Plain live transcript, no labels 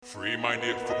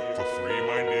Free-minded, for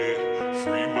free-minded,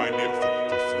 free-minded,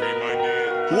 for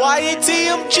free-minded.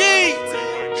 YNTMG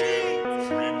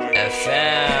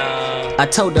FM. I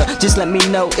told her, just let me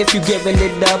know if you giving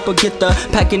it up or get the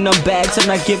packing them bags. I'm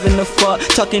not giving a fuck.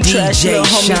 Talking trash, little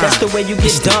homie, that's the way you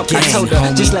get dumped. I told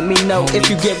her, just let me know if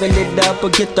you giving it up or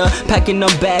get the packing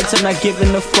them bags. I'm not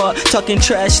giving a fuck. Talking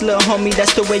trash, little homie,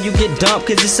 that's the way you get dumped.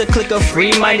 Cause it's a clique of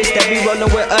free-mindeds that be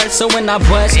rolling with us. So when I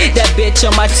bust that bitch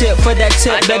on my tip for that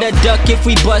tip, better duck if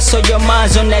we bust. So your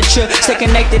mind's on that trip. Stay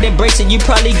connected, embrace it. You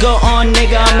probably go on,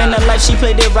 nigga. I'm in her life, she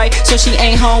played it right, so she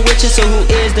ain't home with you. So who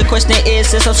is? The question is,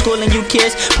 since I'm schooling you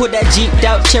kids, put that Jeep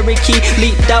out, Cherokee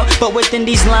leaped out. But within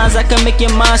these lines, I can make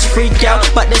your minds freak out.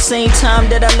 But the same time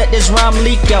that I let this rhyme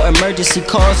leak out, emergency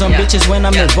calls on bitches when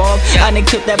I'm involved. I done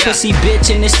killed that pussy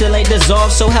bitch and it still ain't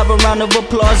dissolved. So have a round of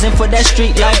applause and for that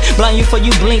street life. Blind you for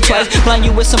you blink twice, blind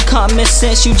you with some common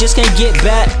sense, you just can't get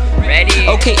back. Ready?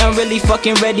 Okay, I'm really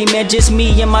fucking ready, man. Just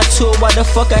me and my tool. Why the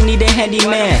fuck I need a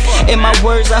handyman? In my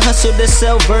words, I hustle to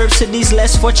sell verbs to these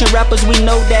less fortunate rappers. We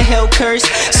know that hell curse.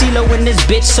 Ceelo in this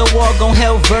bitch, so all gon'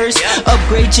 hell verse.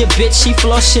 Upgrade your bitch, she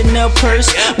floss Chanel purse.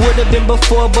 Would've been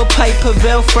before, but pipe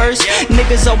prevail first.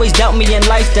 Niggas always doubt me in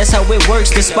life, that's how it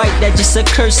works. Despite that, just a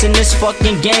curse in this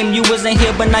fucking game. You wasn't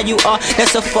here, but now you are.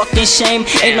 That's a fucking shame.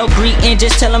 Ain't no greeting,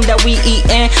 just tell them that we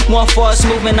eatin'. One fast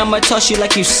moving, I'ma toss you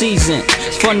like you seasoned.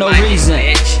 For no reason.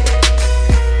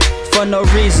 For no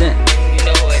reason. You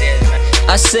know who it is, man.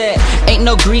 I said, ain't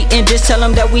no greeting, just tell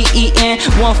them that we eatin'.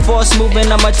 One force moving,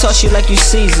 I'ma toss you like you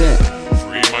seasoned.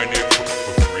 Free-minded,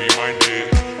 for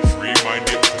free-minded,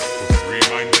 free-minded, for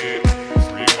free-minded,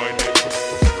 free-minded,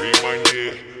 for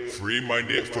free-minded,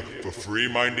 free-minded, for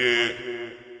free-minded.